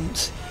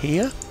 Bombardment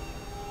here.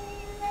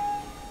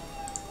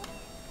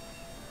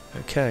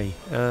 Okay.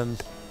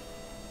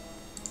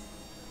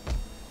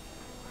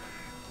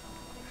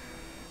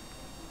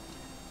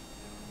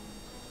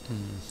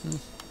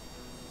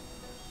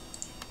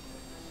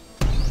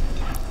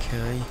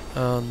 Okay,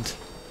 and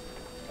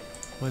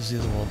where's the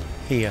other one?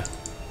 Here.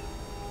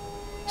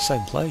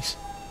 Same place.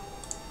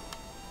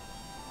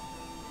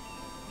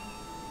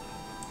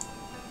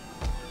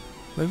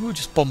 Maybe we're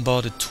just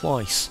bombarded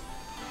twice.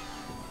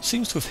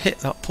 Seems to have hit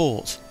that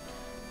port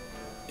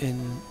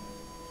in,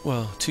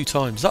 well, 2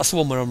 times. That's the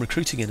one where I'm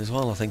recruiting in as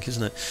well, I think,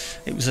 isn't it?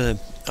 It was a,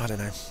 I don't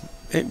know,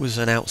 it was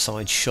an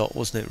outside shot,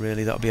 wasn't it,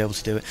 really, that would be able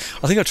to do it.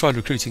 I think I tried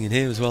recruiting in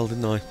here as well,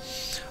 didn't I?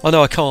 Oh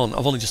no, I can't.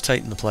 I've only just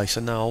taken the place,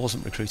 and no, I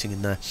wasn't recruiting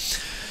in there.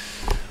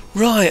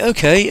 Right,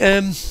 okay,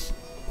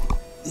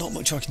 not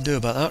much I can do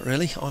about that,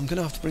 really. I'm going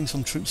to have to bring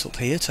some troops up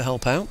here to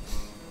help out.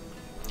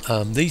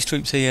 These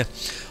troops here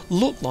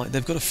look like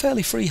they've got a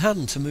fairly free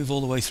hand to move all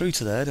the way through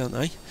to there, don't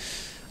they?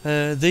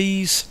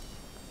 These...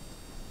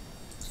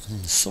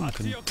 some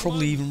can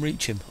probably even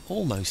reach him,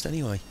 almost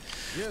anyway.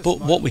 But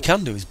what we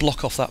can do is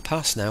block off that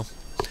pass now,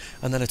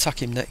 and then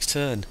attack him next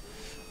turn.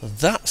 Well,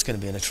 that's going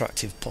to be an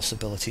attractive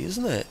possibility,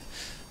 isn't it?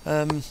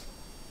 I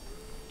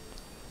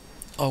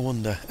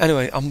wonder.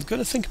 Anyway, I'm going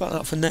to think about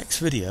that for next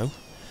video.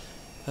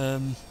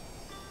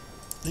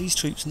 These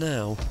troops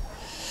now,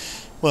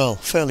 well,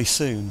 fairly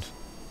soon,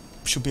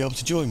 should be able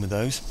to join with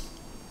those.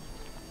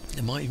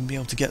 They might even be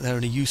able to get there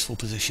in a useful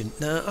position.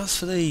 Now, as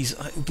for these,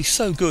 it would be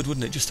so good,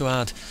 wouldn't it, just to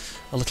add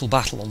a little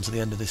battle onto the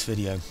end of this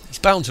video. He's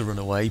bound to run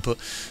away, but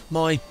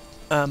my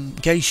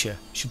geisha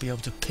should be able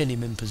to pin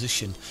him in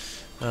position.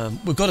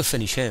 We've got to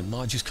finish him.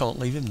 I just can't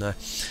leave him there.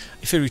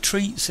 If he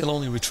retreats, he'll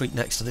only retreat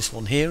next to this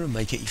one here and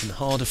make it even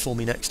harder for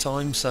me next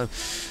time. So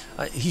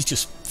he's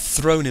just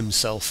thrown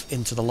himself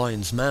into the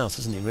lion's mouth,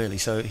 hasn't he, really?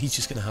 So he's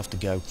just going to have to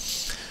go.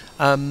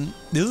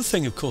 The other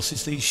thing, of course,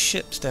 is these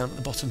ships down at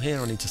the bottom here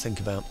I need to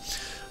think about.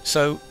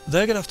 So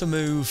they're going to have to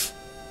move,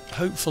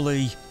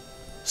 hopefully,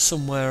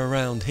 somewhere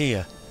around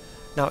here.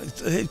 Now,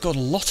 they've got a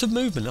lot of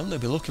movement, haven't they,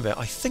 by the look of it?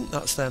 I think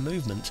that's their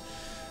movement.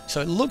 So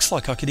it looks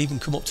like I could even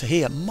come up to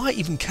here. Might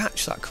even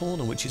catch that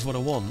corner, which is what I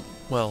want.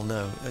 Well,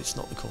 no, it's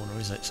not the corner,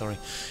 is it? Sorry.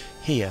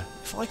 Here.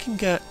 If I can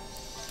get...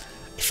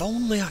 If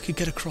only I could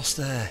get across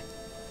there.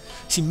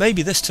 See,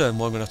 maybe this turn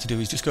what I'm going to have to do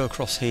is just go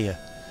across here.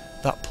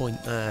 That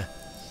point there.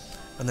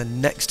 And then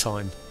next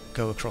time,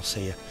 go across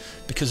here.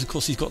 Because, of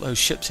course, he's got those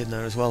ships in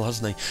there as well,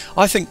 hasn't he?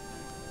 I think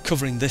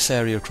covering this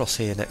area across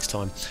here next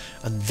time,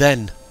 and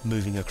then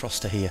moving across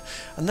to here.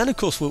 And then, of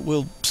course,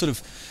 we'll sort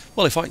of...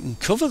 Well, if I can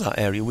cover that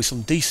area with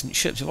some decent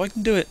ships, if I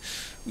can do it,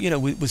 you know,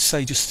 with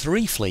say, just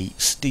 3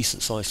 fleets,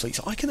 decent-sized fleets,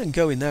 I can then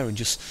go in there and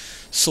just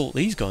sort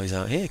these guys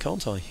out here,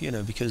 can't I? You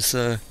know, because,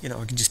 you know,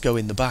 I can just go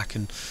in the back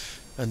and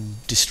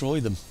destroy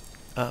them.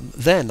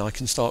 Then I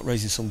can start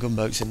raising some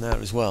gunboats in there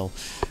as well,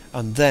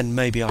 and then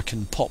maybe I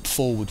can pop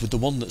forward with the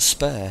one that's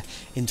spare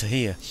into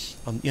here,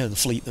 and you know, the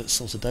fleet that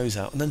sorted those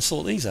out, and then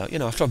sort these out. You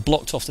know, after I've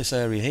blocked off this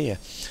area here,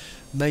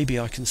 maybe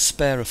I can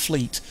spare a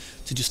fleet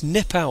to just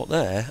nip out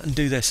there and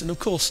do this, and of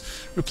course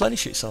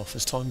replenish itself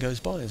as time goes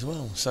by as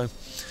well. So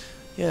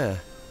yeah,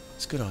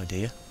 it's a good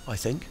idea, I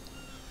think.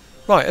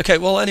 Right, okay,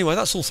 well anyway,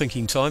 that's all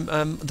thinking time.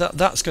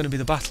 That's going to be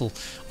the battle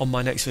on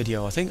my next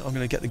video, I think. I'm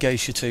going to get the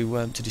geisha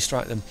to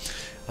distract them,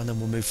 and then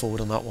we'll move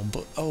forward on that one.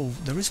 But oh,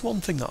 there is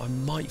one thing that I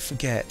might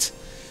forget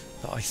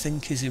that I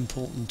think is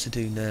important to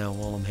do now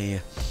while I'm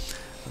here.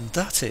 And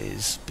that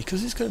is,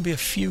 because it's going to be a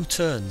few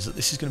turns that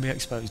this is going to be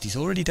exposed, he's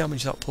already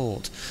damaged that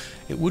port.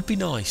 It would be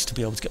nice to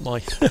be able to get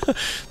my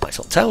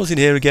Maxwell Towers in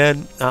here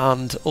again,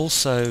 and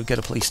also get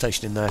a police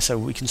station in there, so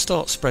we can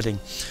start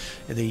spreading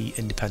the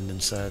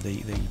independence,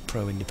 the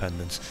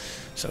pro-independence.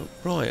 So,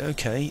 right,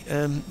 okay,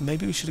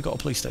 maybe we should have got a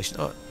police station.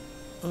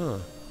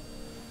 Not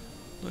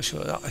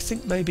sure. I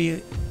think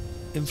maybe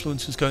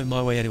influence was going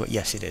my way anyway.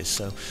 Yes, it is,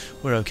 so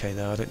we're okay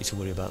there. I don't need to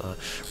worry about that.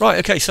 Right,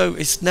 okay, so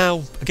it's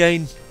now,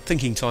 again,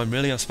 thinking time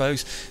really, I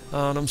suppose,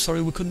 and I'm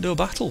sorry we couldn't do a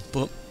battle,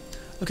 but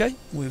okay,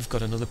 we've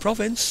got another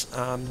province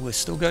and we're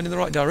still going in the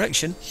right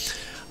direction.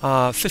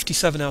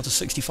 57 out of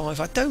 65.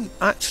 I don't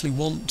actually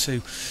want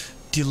to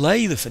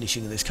delay the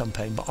finishing of this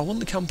campaign, but I want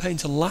the campaign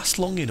to last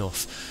long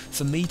enough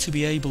for me to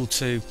be able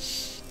to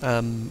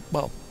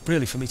well,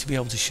 really for me to be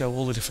able to show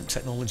all the different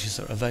technologies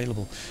that are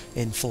available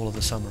in Fall of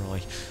the Samurai.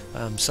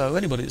 So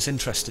anybody that's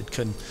interested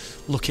can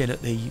look in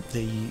at the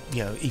you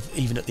know,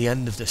 even at the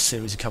end of this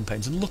series of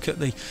campaigns, and look at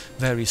the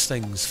various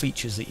things,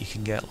 features that you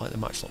can get, like the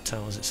Matchlock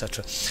Towers,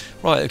 etc.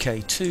 Right,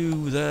 okay,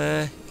 2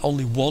 there,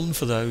 only 1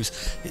 for those.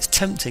 It's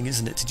tempting,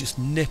 isn't it, to just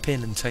nip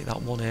in and take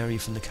that one area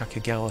from the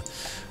Kakagawa.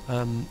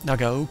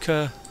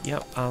 Nagaoka,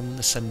 yep, and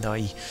the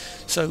Sendai.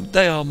 So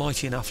they are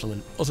mighty and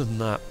affluent. Other than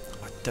that,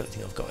 I don't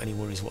think I've got any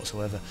worries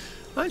whatsoever.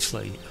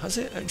 Actually, has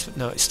it?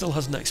 No, it still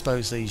hasn't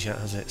exposed these yet,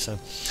 has it? So,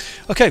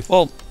 okay,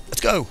 well, let's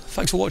go.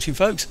 Thanks for watching,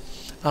 folks.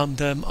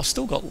 And I've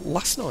still got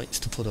last night's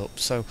to put up,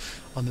 so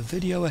I'm a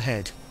video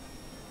ahead.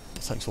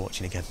 But thanks for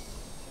watching again.